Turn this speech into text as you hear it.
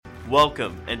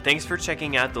Welcome, and thanks for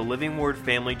checking out the Living Word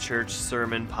Family Church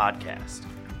Sermon Podcast.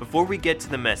 Before we get to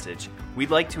the message, we'd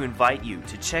like to invite you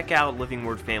to check out Living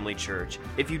Word Family Church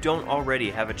if you don't already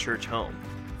have a church home.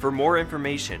 For more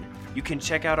information, you can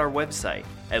check out our website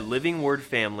at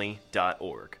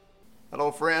livingwordfamily.org. Hello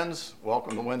friends,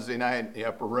 welcome to Wednesday night in the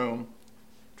upper room.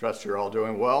 Trust you're all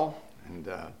doing well and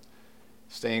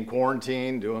staying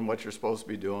quarantined, doing what you're supposed to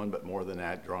be doing, but more than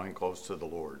that, drawing close to the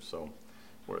Lord. So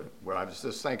I was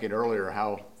just thinking earlier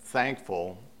how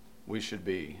thankful we should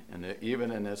be, and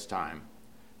even in this time,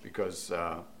 because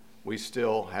we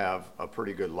still have a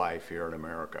pretty good life here in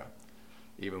America,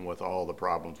 even with all the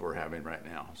problems we're having right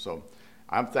now. So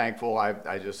I'm thankful.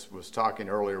 I just was talking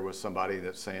earlier with somebody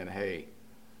that's saying, hey,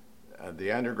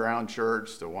 the underground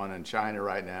church, the one in China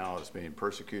right now, is being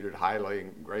persecuted highly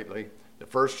and greatly. The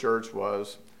first church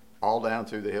was, all down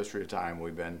through the history of time,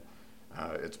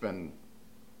 it's been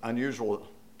unusual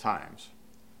times.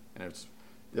 And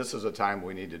this is a time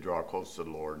we need to draw close to the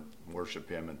Lord, worship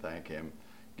Him and thank Him,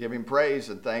 give Him praise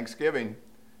and thanksgiving.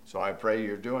 So I pray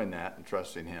you're doing that and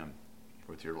trusting Him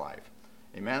with your life.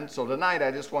 Amen. So tonight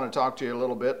I just want to talk to you a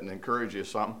little bit and encourage you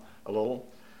a little.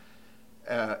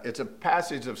 It's a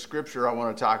passage of Scripture I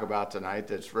want to talk about tonight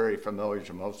that's very familiar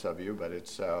to most of you, but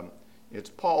it's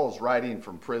Paul's writing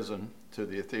from prison to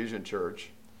the Ephesian church,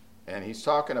 and he's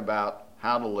talking about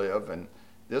how to live. And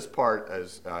this part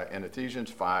is in Ephesians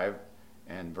 5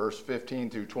 and verse 15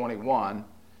 through 21.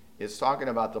 It's talking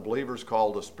about the believers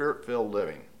called a spirit-filled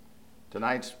living.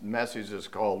 Tonight's message is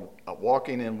called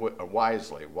walking in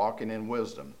wisely, walking in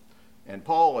wisdom. And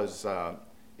Paul is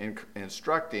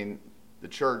instructing the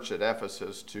church at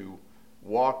Ephesus to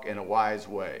walk in a wise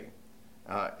way.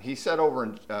 He said over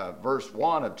in verse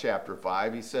 1 of chapter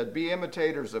 5, he said, "Be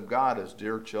imitators of God as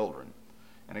dear children."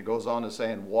 And it goes on to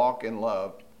say, "And walk in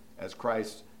love as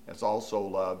Christ has also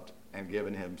loved and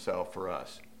given himself for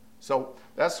us." So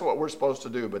that's what we're supposed to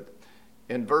do. But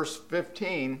in verse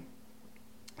 15,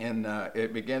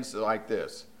 it begins like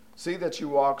this. "See that you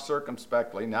walk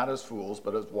circumspectly, not as fools,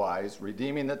 but as wise,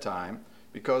 redeeming the time,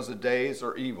 because the days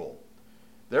are evil.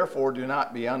 Therefore do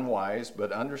not be unwise,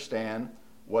 but understand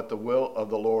what the will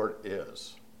of the Lord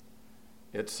is."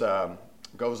 It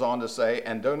goes on to say,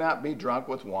 "And do not be drunk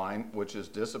with wine, which is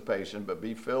dissipation, but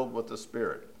be filled with the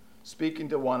Spirit, speaking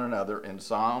to one another in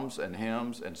psalms and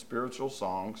hymns and spiritual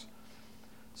songs,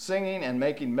 singing and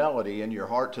making melody in your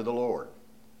heart to the Lord,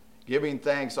 giving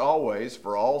thanks always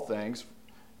for all things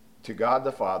to God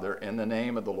the Father in the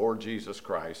name of the Lord Jesus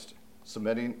Christ,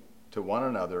 submitting to one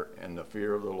another in the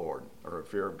fear of the Lord," or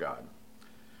fear of God.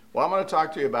 Well, I'm going to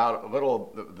talk to you about a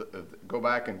little, go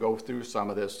back and go through some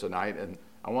of this tonight, and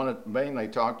I want to mainly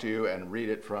talk to you and read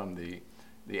it from the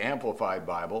Amplified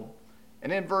Bible.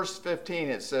 And in verse 15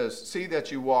 it says, "See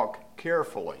that you walk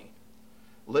carefully,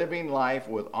 living life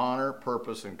with honor,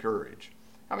 purpose, and courage."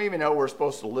 How many of you know we're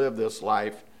supposed to live this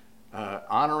life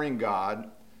honoring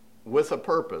God with a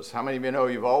purpose? How many of you know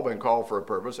you've all been called for a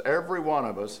purpose? Every one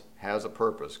of us has a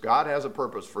purpose. God has a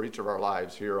purpose for each of our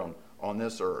lives here on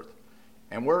this earth.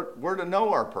 And we're to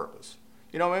know our purpose.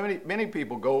 You know, many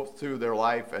people go through their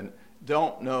life and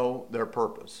don't know their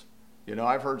purpose. You know,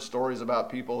 I've heard stories about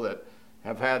people that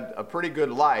have had a pretty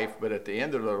good life, but at the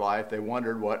end of their life, they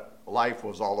wondered what life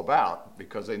was all about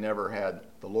because they never had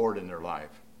the Lord in their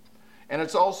life. And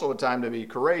it's also a time to be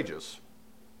courageous,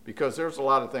 because there's a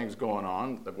lot of things going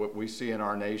on that what we see in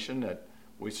our nation that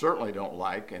we certainly don't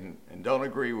like and don't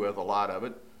agree with a lot of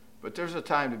it. But there's a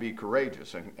time to be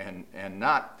courageous and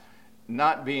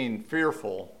not being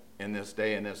fearful in this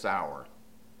day and this hour.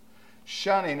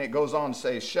 Shunning, it goes on to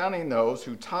say, shunning those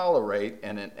who tolerate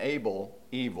and enable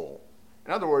evil.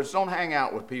 In other words, don't hang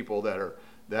out with people that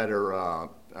are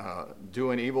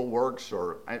doing evil works,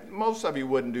 or most of you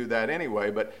wouldn't do that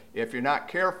anyway, but if you're not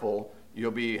careful,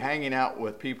 you'll be hanging out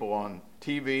with people on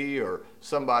TV or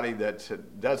somebody that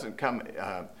doesn't come,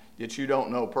 that you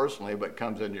don't know personally, but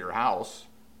comes into your house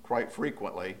quite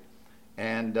frequently.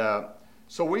 And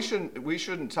so we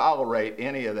shouldn't tolerate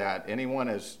any of that. Anyone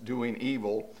is doing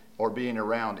evil or being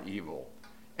around evil.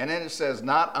 And then it says,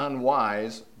 not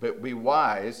unwise, but be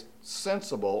wise,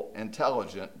 sensible,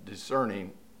 intelligent,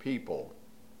 discerning people.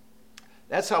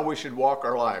 That's how we should walk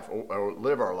our life or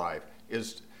live our life,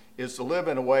 is to live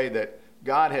in a way that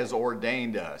God has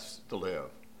ordained us to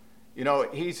live. You know,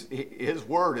 His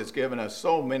Word has given us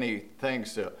so many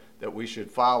things that we should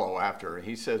follow after.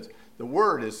 He says the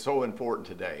Word is so important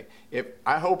today.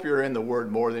 I hope you're in the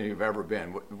Word more than you've ever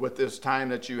been. With this time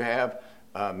that you have,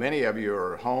 many of you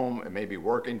are home and maybe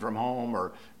working from home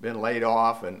or been laid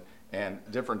off and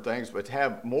different things, but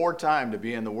have more time to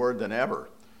be in the Word than ever.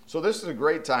 So this is a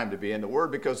great time to be in the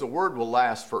Word because the Word will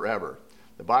last forever.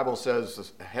 The Bible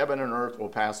says heaven and earth will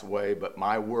pass away, but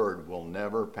my word will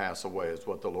never pass away, is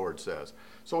what the Lord says.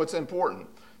 So it's important.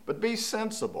 But be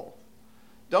sensible.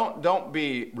 Don't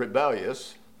be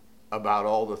rebellious about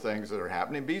all the things that are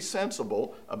happening. Be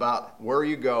sensible about where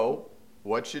you go,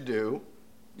 what you do.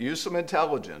 Use some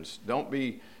intelligence. Don't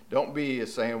be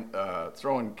saying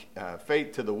throwing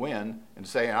fate to the wind and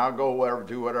saying I'll go wherever,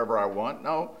 do whatever I want.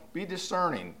 No, be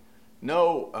discerning.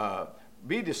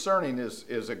 Be discerning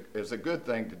is a good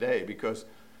thing today, because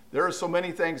there are so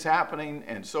many things happening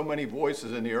and so many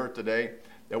voices in the earth today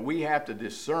that we have to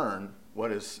discern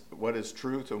what is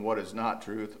truth and what is not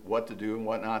truth, what to do and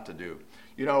what not to do.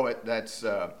 You know, that's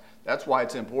why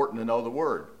it's important to know the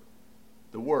Word.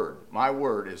 The Word, my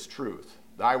word is truth.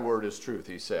 Thy word is truth,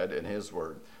 he said in his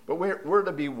word. But we're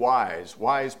to be wise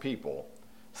people,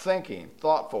 thinking,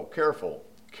 thoughtful, careful,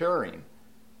 caring,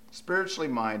 spiritually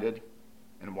minded,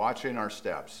 and watching our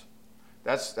steps.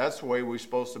 That's the way we're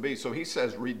supposed to be. So he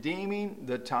says, redeeming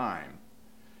the time.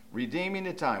 Redeeming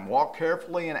the time. Walk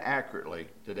carefully and accurately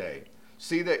today.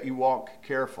 See that you walk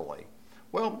carefully.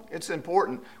 Well, it's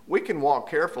important. We can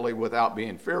walk carefully without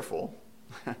being fearful.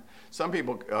 Some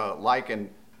people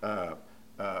liken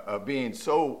being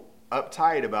so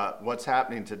uptight about what's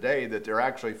happening today that they're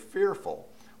actually fearful.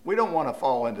 We don't want to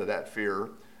fall into that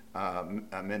fear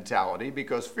mentality,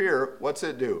 because fear, what's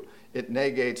it do? It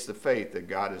negates the faith that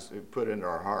God has put into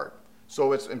our heart.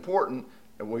 So it's important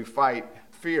that we fight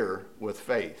fear with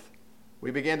faith. We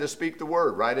begin to speak the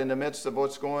word right in the midst of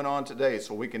what's going on today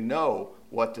so we can know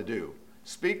what to do.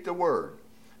 Speak the word.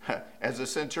 As the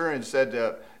centurion said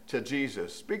to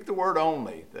Jesus, speak the word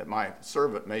only, that my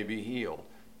servant may be healed.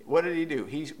 What did he do?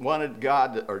 He wanted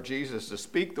God or Jesus to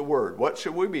speak the word. What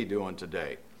should we be doing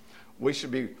today? We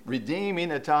should be redeeming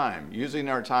the time, using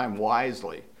our time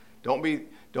wisely. Don't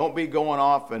be going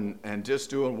off and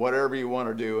just doing whatever you want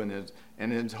to do and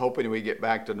then hoping we get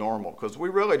back to normal, because we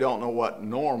really don't know what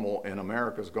normal in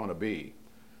America is going to be.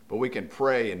 But we can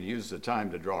pray and use the time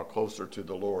to draw closer to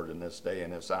the Lord in this day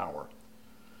and this hour.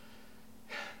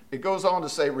 It goes on to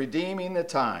say, redeeming the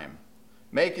time,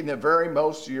 making the very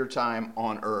most of your time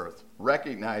on earth,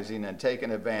 recognizing and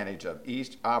taking advantage of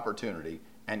each opportunity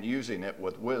and using it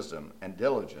with wisdom and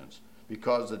diligence,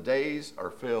 because the days are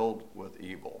filled with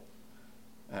evil.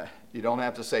 You don't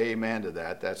have to say amen to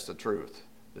that. That's the truth.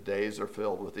 The days are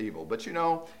filled with evil. But you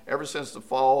know, ever since the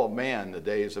fall of man, the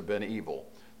days have been evil.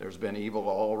 There's been evil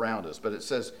all around us. But it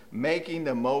says, making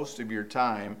the most of your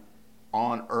time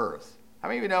on earth. How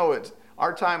many of you know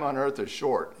our time on earth is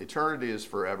short? Eternity is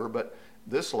forever, but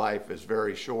this life is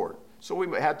very short. So we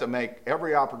have to make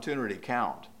every opportunity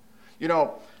count. You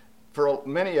know, for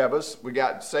many of us, we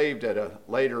got saved at a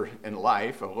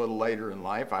little later in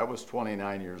life. I was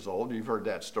 29 years old. You've heard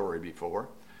that story before.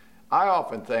 I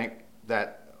often think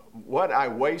that what I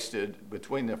wasted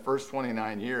between the first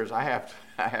 29 years, I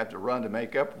have to run to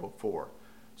make up for.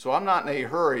 So I'm not in a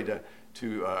hurry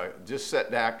to just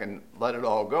sit back and let it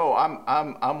all go.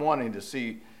 I'm wanting to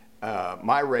see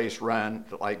my race run.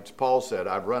 Like Paul said,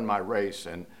 I've run my race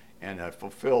and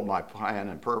fulfilled my plan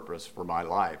and purpose for my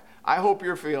life. I hope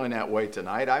you're feeling that way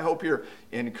tonight. I hope you're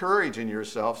encouraging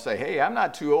yourself. Say, hey, I'm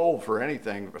not too old for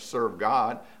anything to serve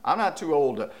God. I'm not too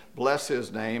old to bless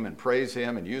his name and praise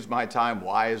him and use my time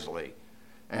wisely.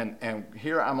 And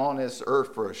here I'm on this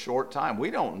earth for a short time. We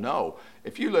don't know.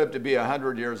 If you live to be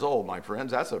 100 years old, my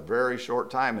friends, that's a very short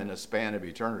time in the span of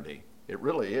eternity. It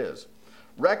really is.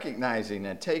 Recognizing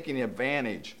and taking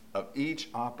advantage of each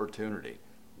opportunity.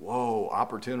 Whoa,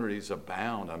 opportunities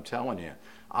abound, I'm telling you.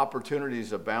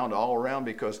 Opportunities abound all around,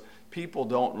 because people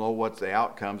don't know what the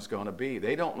outcome is going to be.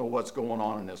 They don't know what's going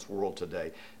on in this world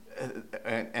today.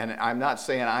 And I'm not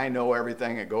saying I know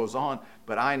everything that goes on,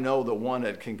 but I know the one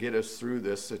that can get us through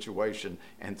this situation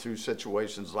and through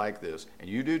situations like this. And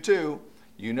you do too.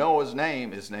 You know his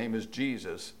name. His name is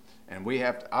Jesus. And we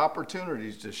have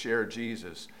opportunities to share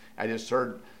Jesus. I just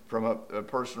heard from a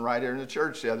person right here in the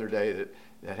church the other day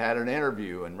that had an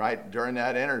interview, and right during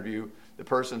that interview, the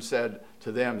person said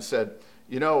to them,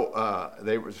 you know,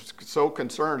 they were so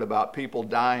concerned about people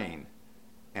dying.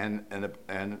 And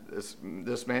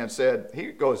this man said,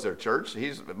 he goes to their church.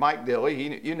 He's Mike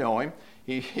Dilly. You know him.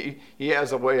 He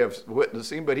has a way of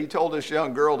witnessing. But he told this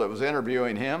young girl that was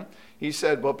interviewing him, he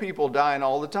said, well, people dying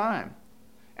all the time.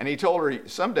 And he told her,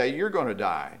 someday you're going to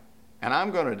die, and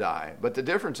I'm going to die. But the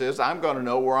difference is I'm going to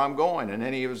know where I'm going. And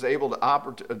then he was able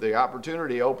to, the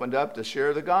opportunity opened up to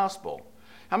share the gospel.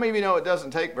 How many of you know it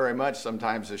doesn't take very much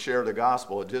sometimes to share the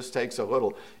gospel? It just takes a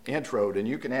little intro, and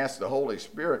you can ask the Holy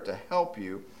Spirit to help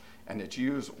you, and it's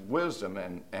use wisdom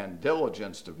and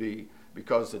diligence to be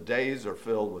because the days are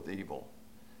filled with evil.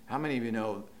 How many of you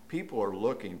know people are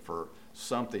looking for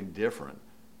something different?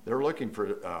 They're looking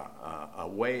for a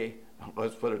way,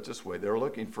 let's put it this way, they're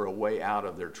looking for a way out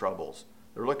of their troubles.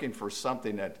 They're looking for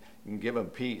something that can give them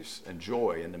peace and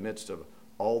joy in the midst of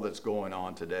all that's going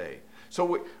on today.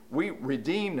 So we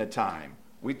redeem the time.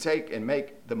 We take and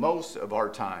make the most of our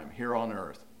time here on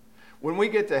earth. When we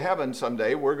get to heaven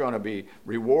someday, we're going to be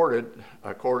rewarded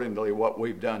according to what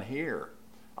we've done here.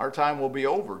 Our time will be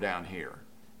over down here.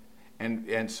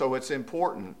 And so it's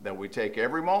important that we take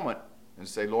every moment and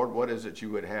say, Lord, what is it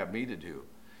you would have me to do?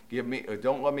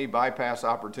 Don't let me bypass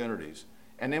opportunities.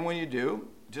 And then when you do,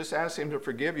 just ask him to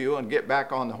forgive you and get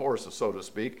back on the horse, so to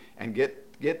speak, and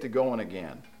get to going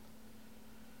again.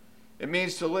 It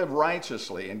means to live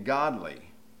righteously and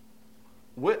godly,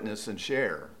 witness and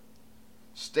share,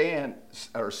 stand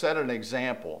or set an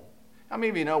example. How many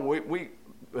of you know we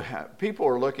people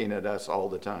are looking at us all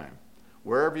the time?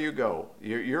 Wherever you go,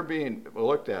 you're being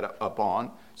looked at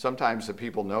upon. Sometimes the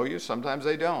people know you, sometimes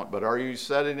they don't. But are you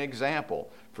setting an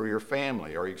example for your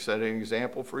family? Are you setting an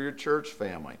example for your church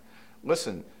family?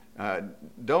 Listen,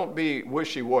 don't be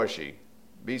wishy-washy.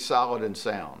 Be solid and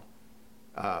sound.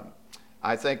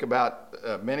 I think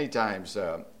about many times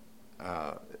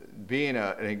being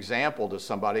an example to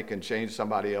somebody can change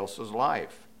somebody else's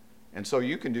life. And so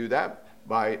you can do that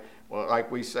by, well,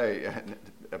 like we say,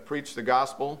 preach the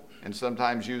gospel and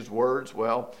sometimes use words.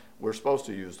 Well, we're supposed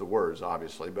to use the words,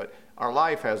 obviously, but our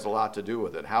life has a lot to do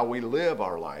with it. How we live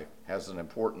our life has an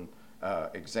important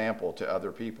example to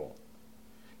other people.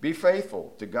 Be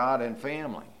faithful to God and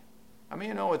family. I mean,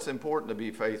 you know, it's important to be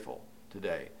faithful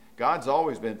today. God's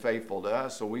always been faithful to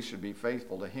us, so we should be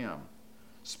faithful to him.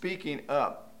 Speaking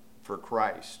up for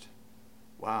Christ.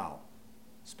 Wow.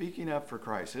 Speaking up for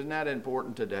Christ. Isn't that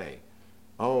important today?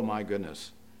 Oh, my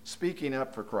goodness. Speaking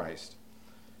up for Christ.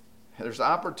 There's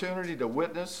opportunity to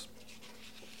witness.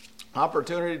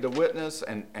 Opportunity to witness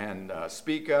and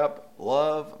speak up,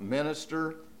 love,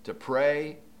 minister, to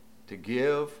pray, to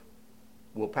give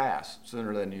will pass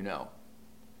sooner than you know.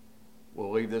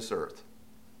 We'll leave this earth.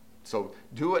 So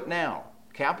do it now.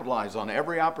 Capitalize on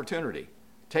every opportunity.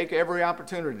 Take every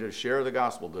opportunity to share the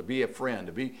gospel, to be a friend,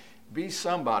 to be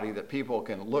somebody that people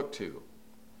can look to.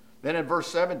 Then in verse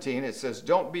 17 it says,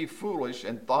 don't be foolish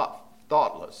and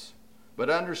thoughtless, but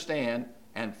understand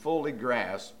and fully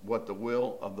grasp what the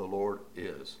will of the Lord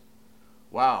is.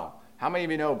 Wow. How many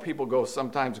of you know people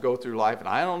sometimes go through life and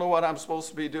I don't know what I'm supposed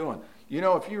to be doing? You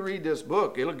know, if you read this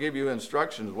book, it'll give you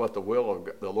instructions what the will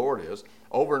of the Lord is.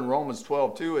 Over in Romans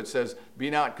 12:2, it says, be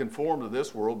not conformed to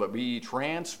this world, but be ye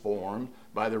transformed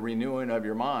by the renewing of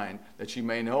your mind, that you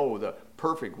may know the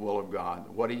perfect will of God,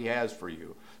 what he has for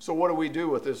you. So what do we do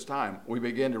with this time? We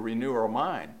begin to renew our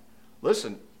mind.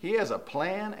 Listen, he has a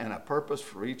plan and a purpose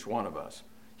for each one of us.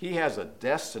 He has a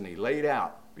destiny laid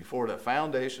out before the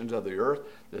foundations of the earth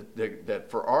that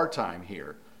for our time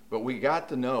here. But we got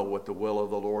to know what the will of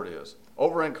the Lord is.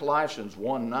 Over in Colossians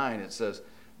 1:9, it says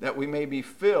that we may be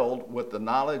filled with the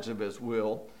knowledge of his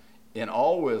will in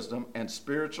all wisdom and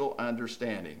spiritual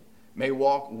understanding, may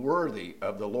walk worthy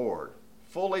of the Lord,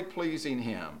 fully pleasing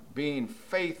him, being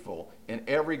faithful in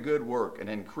every good work and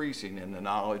increasing in the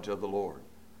knowledge of the Lord.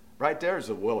 Right there is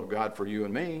the will of God for you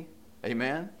and me.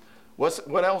 Amen?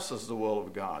 What else is the will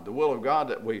of God? The will of God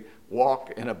that we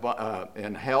walk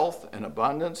in health and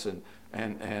abundance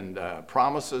and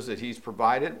promises that he's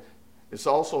provided. This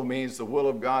also means the will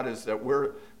of God is that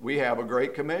we have a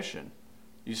great commission.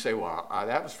 You say, well,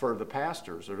 that was for the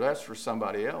pastors or that's for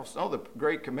somebody else. No, the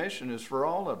Great Commission is for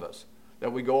all of us,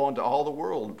 that we go into all the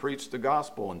world and preach the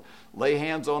gospel and lay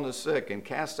hands on the sick and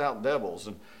cast out devils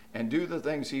and do the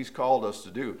things he's called us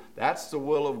to do. That's the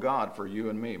will of God for you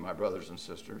and me, my brothers and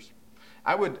sisters.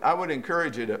 I would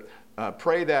encourage you to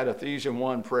pray that Ephesians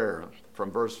 1 prayer from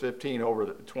verse 15 over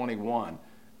 21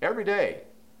 every day.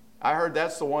 I heard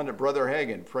that's the one that Brother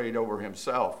Hagin prayed over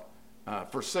himself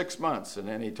for 6 months. And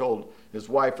then he told his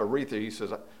wife Aretha, he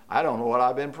says, I don't know what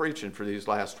I've been preaching for these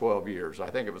last 12 years.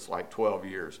 I think it was like 12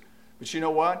 years. But you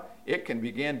know what? It can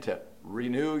begin to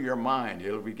renew your mind.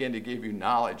 It'll begin to give you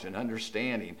knowledge and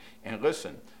understanding. And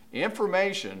listen,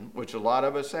 information, which a lot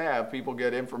of us have, people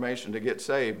get information to get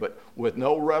saved, but with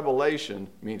no revelation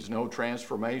means no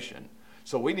transformation.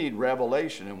 So we need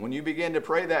revelation. And when you begin to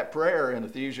pray that prayer in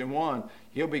Ephesians 1,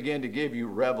 he'll begin to give you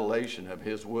revelation of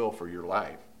his will for your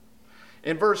life.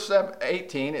 In verse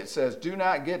 18, it says, do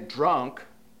not get drunk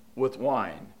with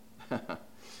wine.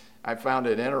 I found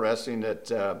it interesting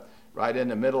that right in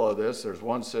the middle of this, there's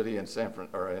one city in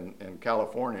in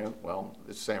California, well,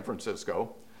 it's San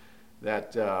Francisco,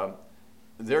 that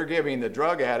they're giving the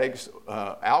drug addicts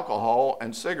alcohol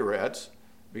and cigarettes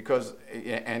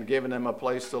and giving them a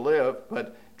place to live,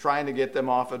 but trying to get them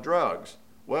off of drugs.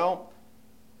 Well,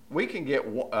 we can get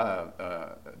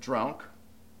drunk.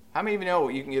 How many of you know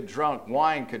you can get drunk?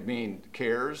 Wine could mean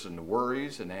cares and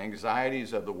worries and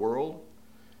anxieties of the world.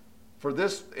 For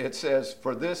this, it says,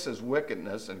 for this is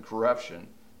wickedness and corruption,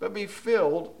 but be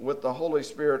filled with the Holy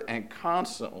Spirit and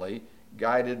constantly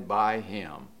guided by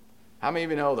Him. How many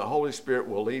of you know the Holy Spirit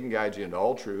will lead and guide you into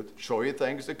all truth, show you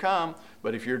things to come,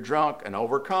 but if you're drunk and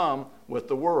overcome with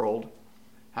the world,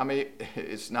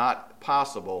 it's not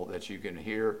possible that you can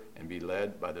hear and be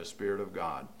led by the Spirit of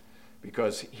God,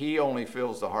 because He only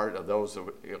fills the heart of those that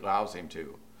He allows Him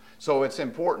to. So it's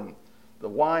important. The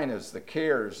wine is the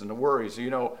cares and the worries. You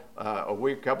know,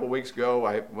 a couple weeks ago,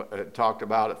 I talked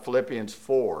about Philippians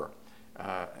 4,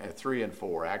 3 and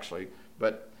 4 actually,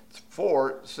 but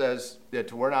 4 says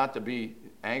that we're not to be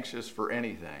anxious for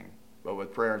anything, but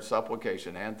with prayer and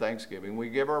supplication and thanksgiving, we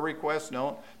give our requests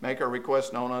known, make our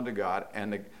requests known unto God,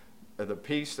 and the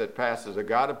peace that passes, the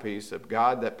God of peace, the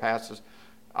God that passes,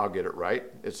 I'll get it right,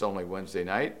 it's only Wednesday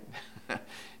night,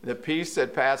 the peace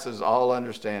that passes all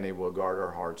understanding will guard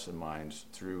our hearts and minds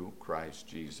through Christ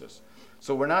Jesus.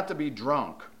 So we're not to be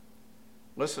drunk.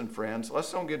 Listen, friends,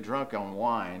 let's don't get drunk on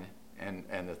wine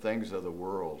and the things of the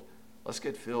world. Let's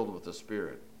get filled with the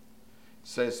Spirit. It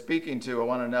says, speaking to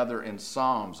one another in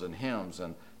psalms and hymns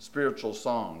and spiritual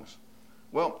songs.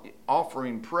 Well,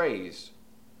 offering praise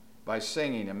by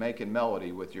singing and making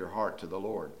melody with your heart to the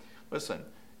Lord. Listen,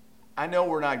 I know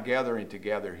we're not gathering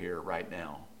together here right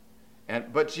now,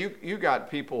 but you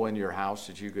got people in your house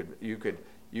that you could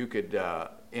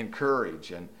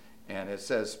encourage, and it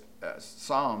says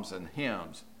psalms and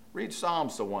hymns. Read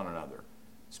psalms to one another.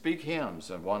 Speak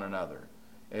hymns of one another.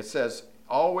 It says,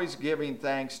 always giving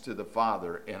thanks to the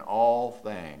Father in all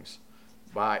things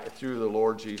through the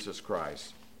Lord Jesus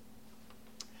Christ.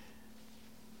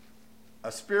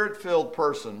 A Spirit-filled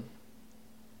person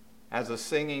has a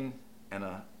singing and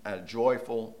a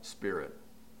joyful spirit.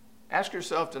 Ask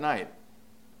yourself tonight,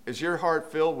 is your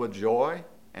heart filled with joy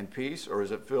and peace, or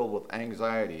is it filled with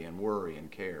anxiety and worry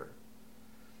and care?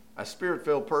 A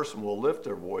Spirit-filled person will lift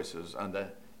their voices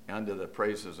unto the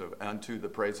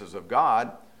praises of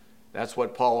God. That's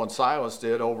what Paul and Silas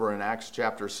did over in Acts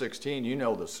chapter 16. You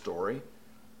know the story.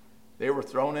 They were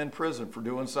thrown in prison for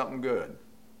doing something good.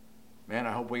 Man,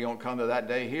 I hope we don't come to that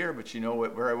day here, but you know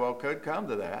it very well could come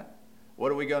to that.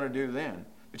 What are we going to do then?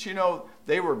 But you know,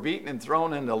 they were beaten and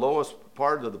thrown in the lowest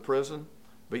part of the prison,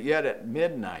 but yet at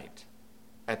midnight,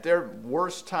 at their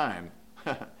worst time,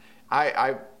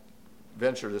 I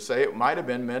venture to say it might have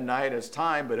been midnight as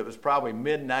time, but it was probably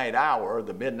midnight hour,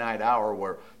 the midnight hour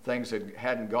where things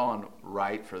hadn't gone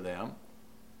right for them.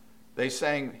 They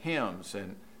sang hymns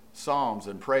and psalms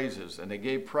and praises, and they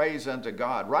gave praise unto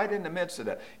God right in the midst of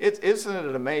that. Isn't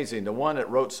it amazing? The one that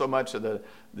wrote so much of the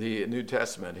New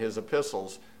Testament, his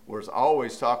epistles, was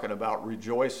always talking about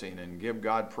rejoicing and give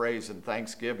God praise and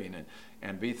thanksgiving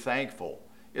and be thankful.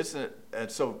 Isn't it? And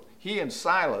so he and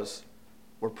Silas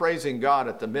were praising God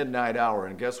at the midnight hour,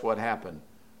 and guess what happened?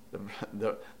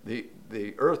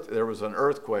 The earth, there was an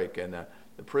earthquake, and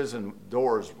the prison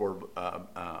doors were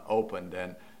opened,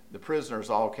 and the prisoners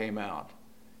all came out.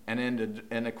 And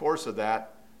in the course of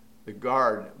that, the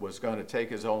guard was going to take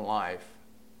his own life,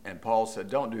 and Paul said,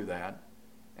 "Don't do that,"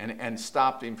 and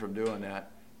stopped him from doing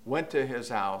that. Went to his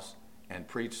house and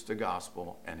preached the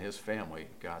gospel, and his family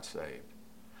got saved.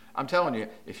 I'm telling you,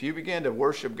 if you begin to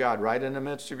worship God right in the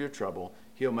midst of your trouble,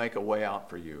 He'll make a way out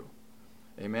for you.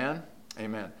 Amen?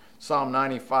 Amen. Psalm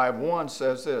 95:1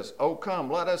 says this, "Oh,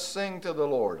 come, let us sing to the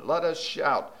Lord. Let us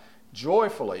shout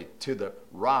joyfully to the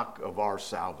rock of our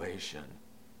salvation."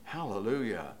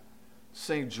 Hallelujah.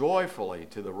 Sing joyfully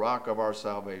to the rock of our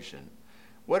salvation.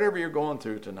 Whatever you're going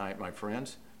through tonight, my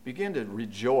friends, begin to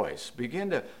rejoice. Begin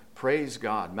to praise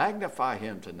God. Magnify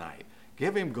Him tonight.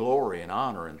 Give Him glory and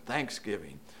honor and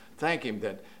thanksgiving. Thank Him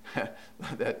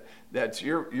that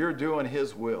you're doing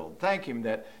His will. Thank Him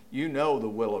that you know the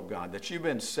will of God, that you've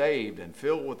been saved and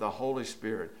filled with the Holy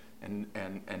Spirit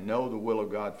and know the will of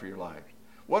God for your life.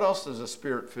 What else does a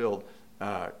Spirit-filled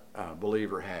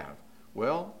believer have?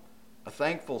 Well, a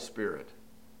thankful spirit.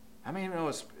 How many of you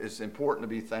know it's important to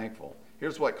be thankful?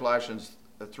 Here's what Colossians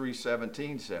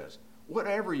 3:17 says.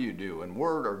 "Whatever you do in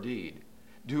word or deed,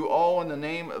 do all in the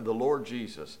name of the Lord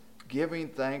Jesus, giving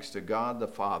thanks to God the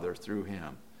Father through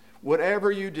Him."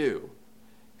 Whatever you do,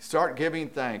 start giving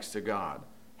thanks to God.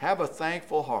 Have a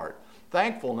thankful heart.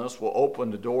 Thankfulness will open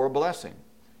the door of blessing.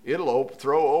 It'll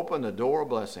throw open the door of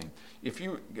blessing. If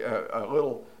you, a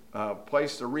little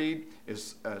place to read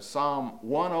is Psalm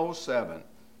 107.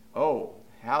 Oh,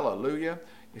 hallelujah.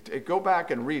 Go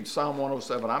back and read Psalm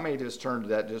 107. I may just turn to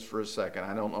that just for a second.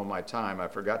 I don't know my time. I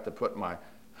forgot to put my,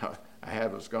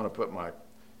 was going to put my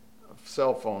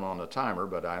cell phone on the timer,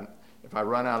 but if I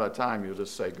run out of time, you'll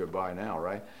just say goodbye now,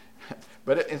 right?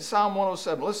 But in Psalm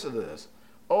 107, listen to this.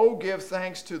 Oh, give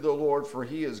thanks to the Lord, for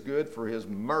he is good, for his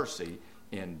mercy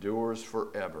endures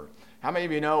forever. How many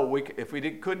of you know if we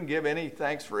couldn't give any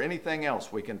thanks for anything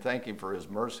else, we can thank him for his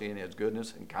mercy and his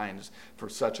goodness and kindness, for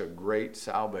such a great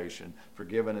salvation, for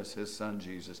giving us his son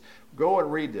Jesus. Go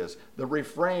and read this. The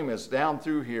refrain is down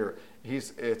through here.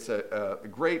 It's a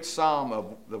great psalm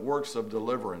of the works of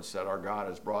deliverance that our God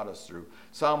has brought us through.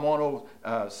 Psalm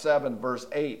 107, verse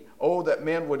 8. Oh, that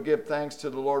men would give thanks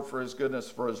to the Lord for his goodness,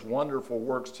 for his wonderful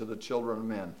works to the children of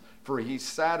men. For he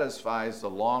satisfies the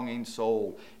longing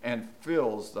soul and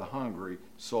fills the hungry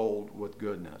soul with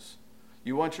goodness.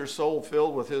 You want your soul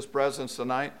filled with his presence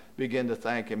tonight? Begin to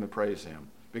thank him and praise him.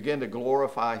 Begin to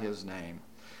glorify his name.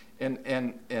 In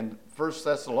 1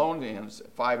 Thessalonians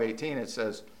 5:18, it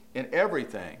says, in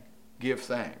everything give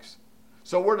thanks.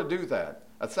 So we're to do that.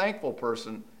 A thankful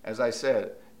person, as I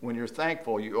said, when you're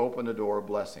thankful, you open the door of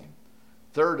blessing.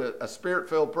 Third, a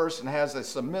spirit-filled person has a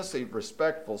submissive,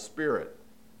 respectful spirit.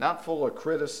 Not full of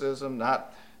criticism,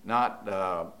 not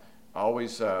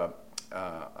always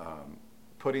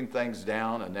putting things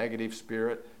down, a negative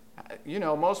spirit. You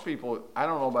know, most people, I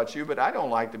don't know about you, but I don't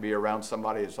like to be around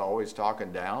somebody that's always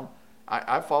talking down.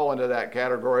 I fall into that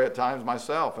category at times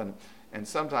myself, and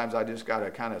sometimes I just got to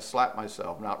kind of slap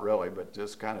myself, not really, but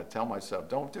just kind of tell myself,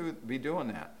 don't be doing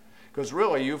that. Because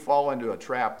really, you fall into a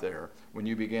trap there when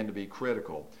you begin to be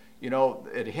critical. You know,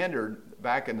 it hindered,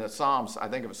 back in the Psalms, I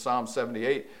think it was Psalm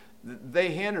 78,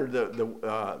 they hindered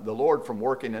the Lord from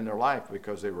working in their life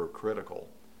because they were critical.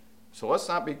 So let's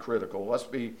not be critical. Let's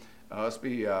be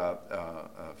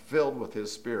filled with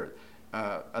his spirit.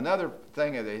 Another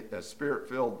thing a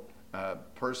spirit-filled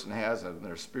person has in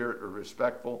their spirit, or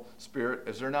respectful spirit,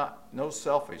 is no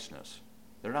selfishness.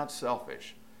 They're not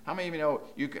selfish. How many of you know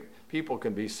people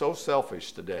can be so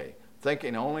selfish today,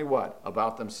 thinking only what?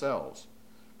 About themselves.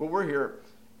 But we're here,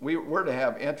 we're to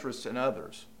have interest in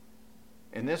others.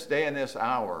 In this day and this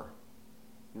hour,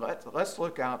 let's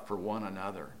look out for one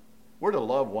another. We're to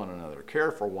love one another,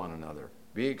 care for one another,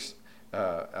 be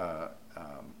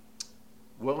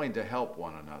willing to help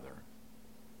one another.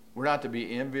 We're not to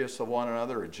be envious of one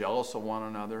another or jealous of one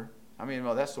another. I mean,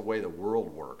 well, that's the way the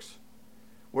world works.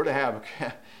 We're to have,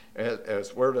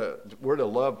 we're to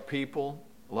love people,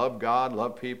 love God,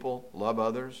 love people, love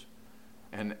others.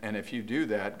 And if you do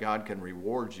that, God can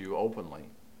reward you openly.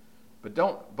 But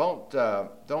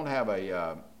don't have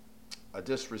a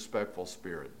disrespectful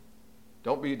spirit.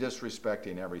 Don't be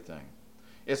disrespecting everything.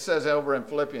 It says over in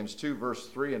Philippians 2, verse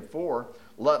 3 and 4,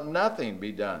 let nothing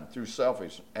be done through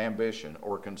selfish ambition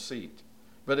or conceit,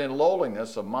 but in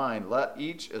lowliness of mind, let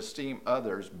each esteem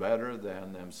others better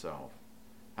than themselves.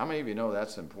 How many of you know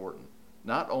that's important?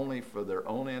 Not only for their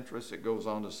own interest, it goes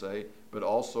on to say, but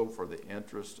also for the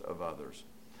interest of others.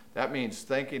 That means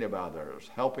thinking about others,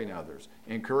 helping others,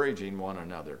 encouraging one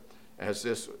another. As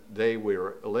this day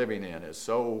we're living in is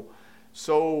so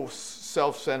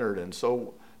self-centered, and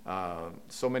so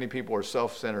many people are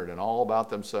self-centered and all about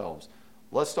themselves.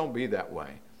 Let's don't be that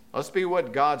way. Let's be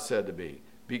what God said to be.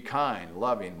 Be kind,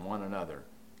 loving one another,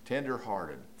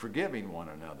 tender-hearted, forgiving one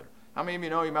another. How many of you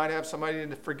know you might have somebody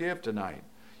to forgive tonight?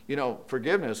 You know,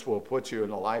 forgiveness will put you in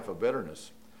a life of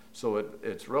bitterness. So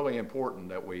it's really important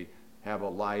that we have a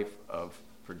life of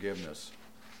forgiveness.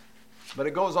 But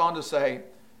it goes on to say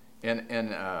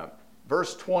in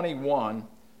verse 21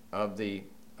 of the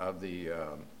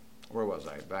where was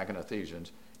I? Back in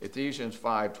Ephesians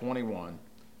 5:21.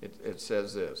 It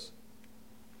says this.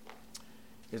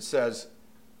 It says,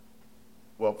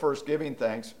 well, first giving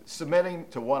thanks, submitting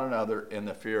to one another in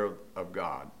the fear of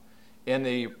God. In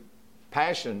the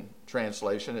Passion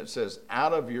Translation, it says,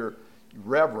 out of your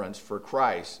reverence for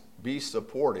Christ, be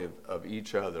supportive of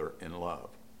each other in love.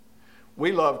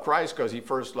 We love Christ because he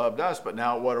first loved us, but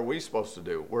now what are we supposed to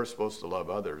do? We're supposed to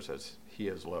love others as he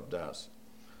has loved us.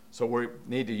 So we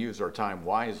need to use our time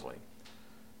wisely.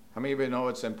 How many of you know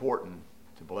it's important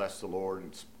to bless the Lord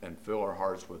and fill our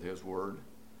hearts with his word?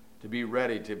 To be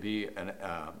ready to be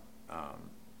a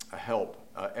help,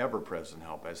 ever-present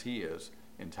help, as he is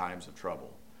in times of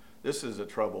trouble. This is a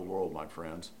troubled world, my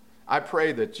friends. I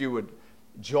pray that you would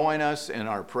join us in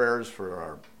our prayers for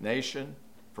our nation,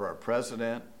 for our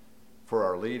president, for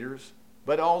our leaders,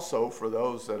 but also for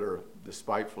those that are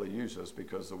despitefully use us,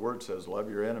 because the word says, love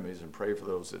your enemies and pray for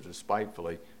those that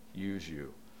despitefully use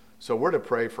you. So we're to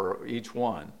pray for each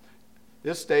one.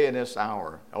 This day and this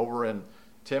hour, over in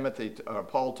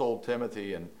Paul told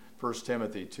Timothy in 1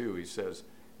 Timothy 2, he says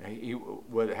he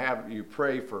would have you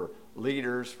pray for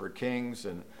leaders, for kings,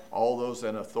 and all those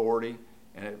in authority.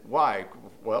 And why?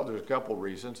 Well, there's a couple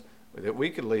reasons. That we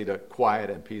could lead a quiet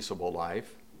and peaceable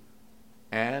life,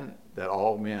 and that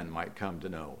all men might come to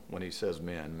know. When he says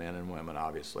men and women,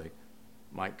 obviously,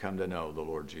 might come to know the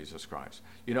Lord Jesus Christ.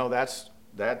 You know,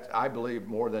 that I believe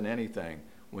more than anything,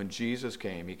 when Jesus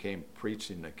came, he came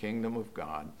preaching the kingdom of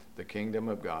God,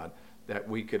 that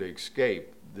we could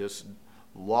escape this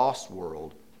lost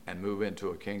world and move into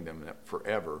a kingdom that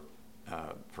forever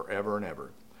and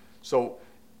ever. So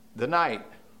tonight,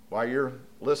 while you're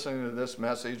listening to this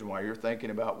message and while you're thinking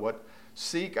about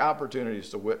seek opportunities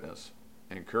to witness,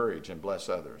 encourage, and bless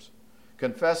others.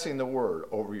 Confessing the word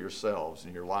over yourselves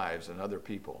and your lives and other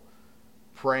people.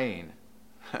 Praying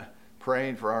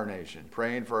for our nation,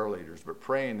 praying for our leaders, but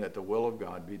praying that the will of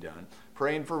God be done.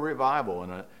 Praying for revival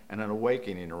and an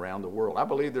awakening around the world. I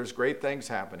believe there's great things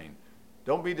happening.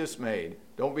 Don't be dismayed.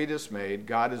 Don't be dismayed.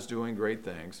 God is doing great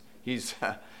things. He's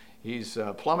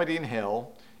plummeting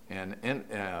hell and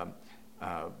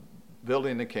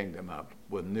building the kingdom up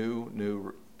with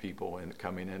new people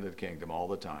coming into the kingdom all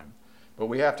the time. But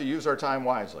we have to use our time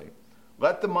wisely.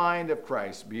 Let the mind of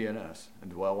Christ be in us and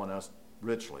dwell in us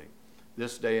richly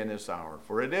this day and this hour.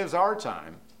 For it is our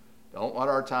time. Don't let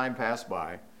our time pass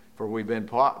by, for we've been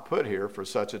put here for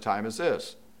such a time as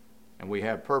this. And we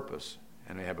have purpose,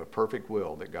 and we have a perfect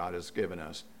will that God has given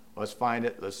us. Let's find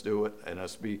it, let's do it, and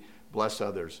let's bless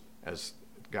others as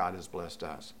God has blessed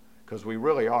us. Because we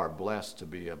really are blessed to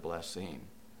be a blessing.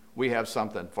 We have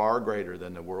something far greater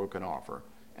than the world can offer,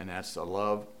 and that's the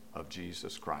love of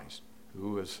Jesus Christ,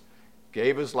 who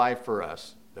gave his life for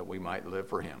us that we might live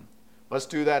for him. Let's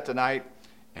do that tonight,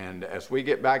 and as we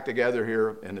get back together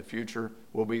here in the future,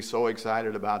 we'll be so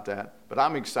excited about that. But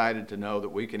I'm excited to know that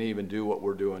we can even do what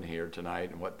we're doing here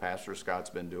tonight, and what Pastor Scott's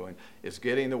been doing is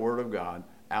getting the Word of God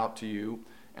out to you,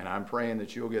 and I'm praying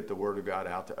that you'll get the Word of God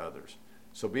out to others.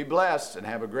 So be blessed and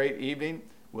have a great evening.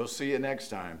 We'll see you next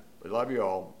time. We love you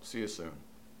all. See you soon.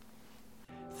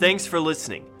 Thanks for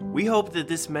listening. We hope that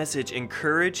this message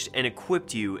encouraged and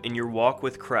equipped you in your walk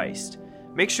with Christ.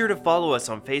 Make sure to follow us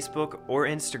on Facebook or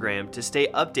Instagram to stay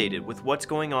updated with what's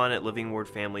going on at Living Word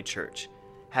Family Church.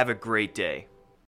 Have a great day.